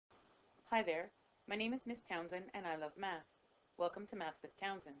Hi there, my name is Miss Townsend and I love math. Welcome to Math with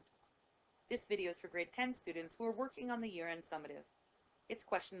Townsend. This video is for grade 10 students who are working on the year-end summative. It's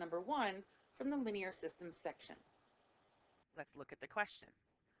question number 1 from the Linear Systems section. Let's look at the question.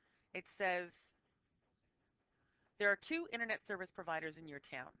 It says, there are two internet service providers in your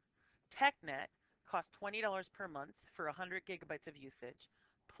town. TechNet costs $20 per month for 100 gigabytes of usage,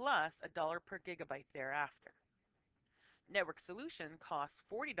 plus $1 per gigabyte thereafter. Network Solution costs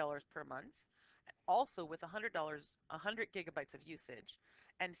 $40 per month, also with $100 gigabytes of usage,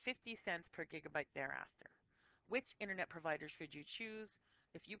 and 50 cents per gigabyte thereafter. Which internet provider should you choose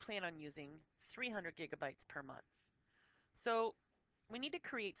if you plan on using 300 gigabytes per month? So we need to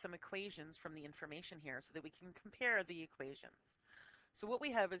create some equations from the information here so that we can compare the equations. So what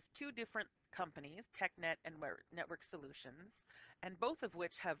we have is two different companies, TechNet and Network Solutions, and both of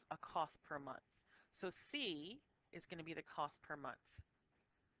which have a cost per month. So C is going to be the cost per month.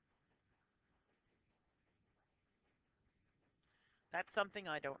 That's something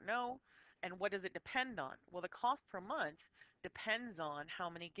I don't know. And what does it depend on? Well, the cost per month depends on how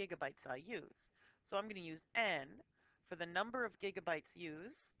many gigabytes I use. So I'm going to use N for the number of gigabytes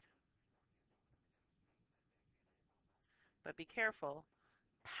used, but be careful,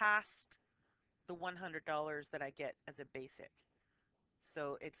 past the $100 that I get as a basic.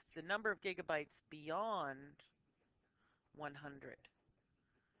 So it's the number of gigabytes beyond 100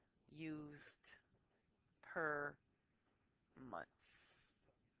 used per month.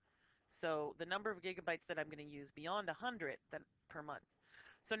 So the number of gigabytes that I'm going to use beyond 100 per month.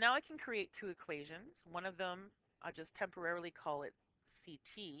 So now I can create two equations. One of them, I'll just temporarily call it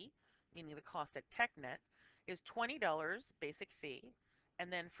CT, meaning the cost at TechNet, is $20 basic fee.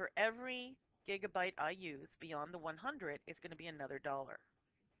 And then for every gigabyte I use beyond the 100, it's going to be another dollar.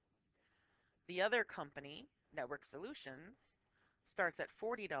 The other company, Network Solutions, starts at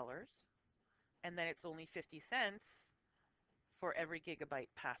 $40, and then it's only 50 cents for every gigabyte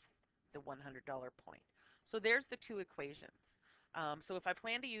past the $100 point. So there's the two equations. So if I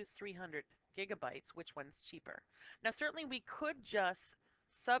plan to use 300 gigabytes, which one's cheaper? Now, certainly we could just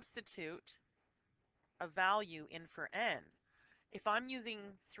substitute a value in for n. If I'm using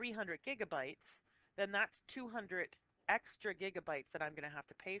 300 gigabytes, then that's 200 extra gigabytes that I'm going to have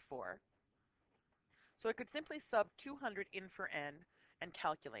to pay for. So I could simply sub 200 in for n and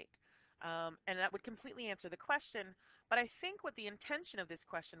calculate. And that would completely answer the question. But I think what the intention of this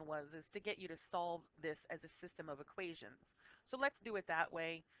question was is to get you to solve this as a system of equations. So let's do it that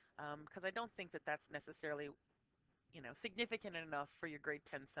way, because I don't think that that's necessarily significant enough for your grade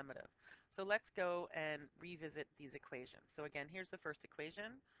 10 summative. So let's go and revisit these equations. So again, here's the first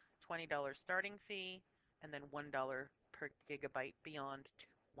equation, $20 starting fee, and then $1 per gigabyte beyond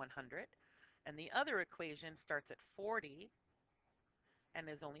 100. And the other equation starts at 40 and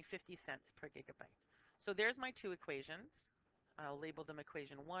is only 50 cents per gigabyte. So there's my two equations. I'll label them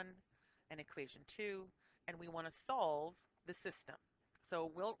equation 1 and equation 2, and we want to solve the system.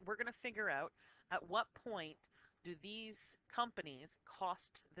 So we're going to figure out at what point do these companies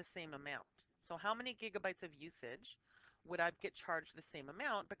cost the same amount. So how many gigabytes of usage would I get charged the same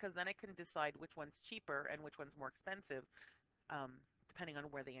amount, because then I can decide which one's cheaper and which one's more expensive, depending on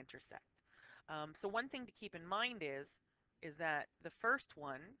where they intersect. So one thing to keep in mind is that the first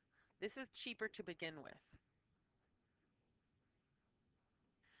one, this is cheaper to begin with.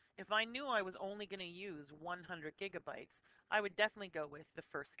 If I knew I was only going to use 100 gigabytes, I would definitely go with the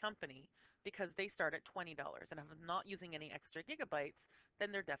first company because they start at $20. And if I'm not using any extra gigabytes,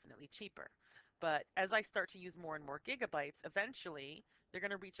 then they're definitely cheaper. But as I start to use more and more gigabytes, eventually they're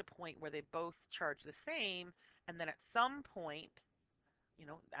going to reach a point where they both charge the same. And then at some point,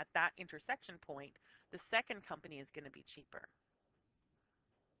 at that intersection point, the second company is going to be cheaper.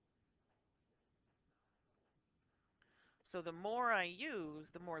 So the more I use,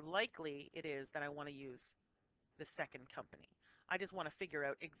 the more likely it is that I want to use the second company. I just want to figure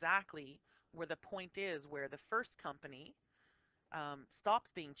out exactly where the point is where the first company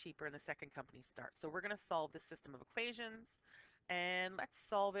stops being cheaper and the second company starts. So we're going to solve this system of equations, and let's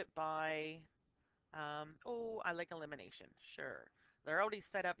solve it by, I like elimination. Sure. They're already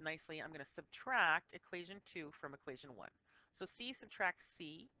set up nicely. I'm going to subtract equation 2 from equation 1. So C subtract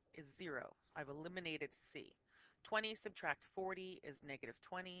C is 0. I've eliminated C. 20 subtract 40 is negative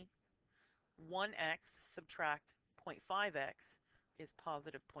 20. 1x subtract 0.5x is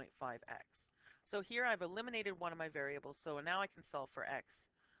positive 0.5x. So here I've eliminated one of my variables, so now I can solve for x.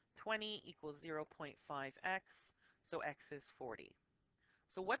 20 equals 0.5x, so x is 40.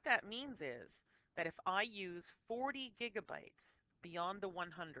 So what that means is that if I use 40 gigabytes beyond the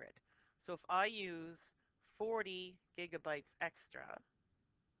 100, so if I use 40 gigabytes extra,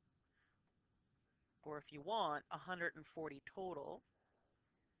 or if you want 140 total,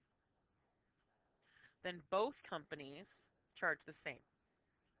 then both companies charge the same.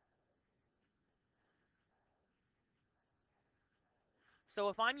 So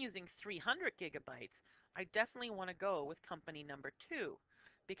if I'm using 300 gigabytes, I definitely want to go with company number 2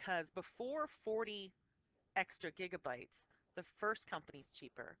 because before 40 extra gigabytes, the first company's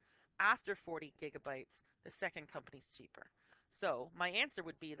cheaper. After 40 gigabytes, the second company's cheaper. So my answer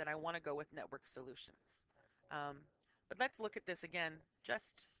would be that I want to go with Network Solutions. Um, but let's look at this again.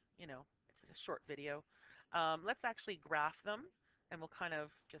 Just, it's a short video. Let's actually graph them, and we'll kind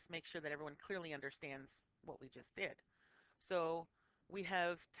of just make sure that everyone clearly understands what we just did. So we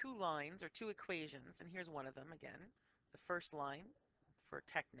have two lines or two equations, and here's one of them again. The first line for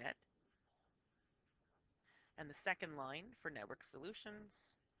TechNet, and the second line for Network Solutions.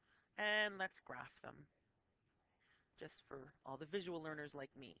 And let's graph them just for all the visual learners like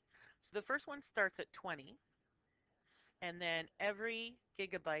me. So the first one starts at 20, and then every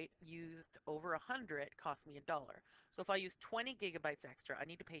gigabyte used over 100 costs me $1. So if I use 20 gigabytes extra, I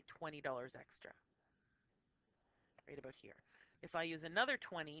need to pay $20 extra, right about here. If I use another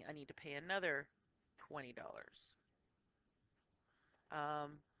 20, I need to pay another $20.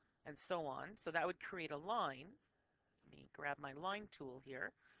 And so on. So that would create a line. Let me grab my line tool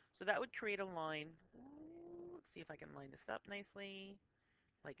here. So that would create a line. Let's see if I can line this up nicely,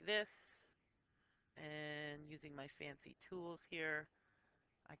 like this. And using my fancy tools here,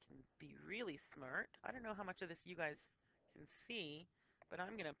 I can be really smart. I don't know how much of this you guys can see, but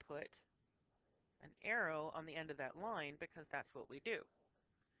I'm going to put an arrow on the end of that line because that's what we do.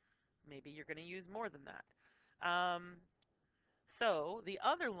 Maybe you're going to use more than that. So the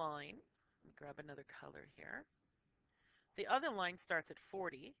other line, let me grab another color here. The other line starts at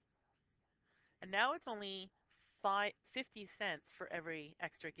 40, and now it's only 50 cents for every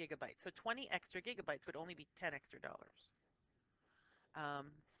extra gigabyte. So 20 extra gigabytes would only be 10 extra dollars.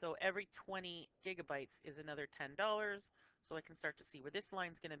 So every 20 gigabytes is another $10. So I can start to see where this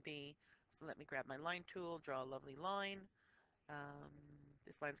line's going to be. So let me grab my line tool, draw a lovely line.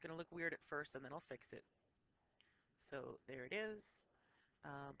 This line's going to look weird at first, and then I'll fix it. So there it is.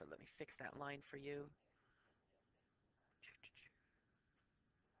 But let me fix that line for you.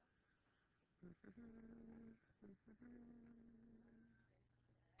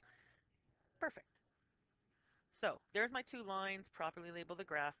 Perfect. So there's my two lines. Properly label the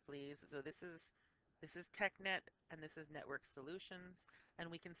graph, please. So this is TechNet and this is Network Solutions.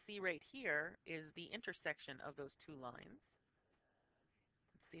 And we can see right here is the intersection of those two lines.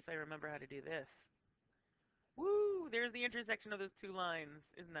 Let's see if I remember how to do this. Woo! There's the intersection of those two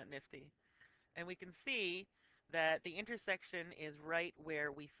lines. Isn't that nifty? And we can see that the intersection is right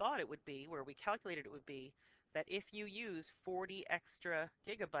where we thought it would be, where we calculated it would be, that if you use 40 extra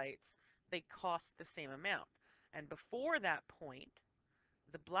gigabytes, they cost the same amount. And before that point,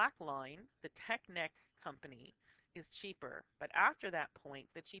 the black line, the TechNet company, is cheaper. But after that point,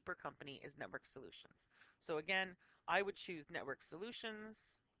 the cheaper company is Network Solutions. So again, I would choose Network Solutions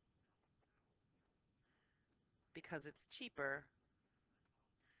because it's cheaper.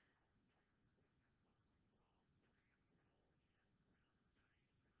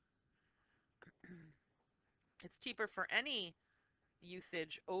 It's cheaper for any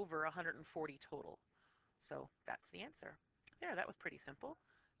usage over 140 total. So that's the answer. There, that was pretty simple.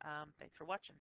 Thanks for watching.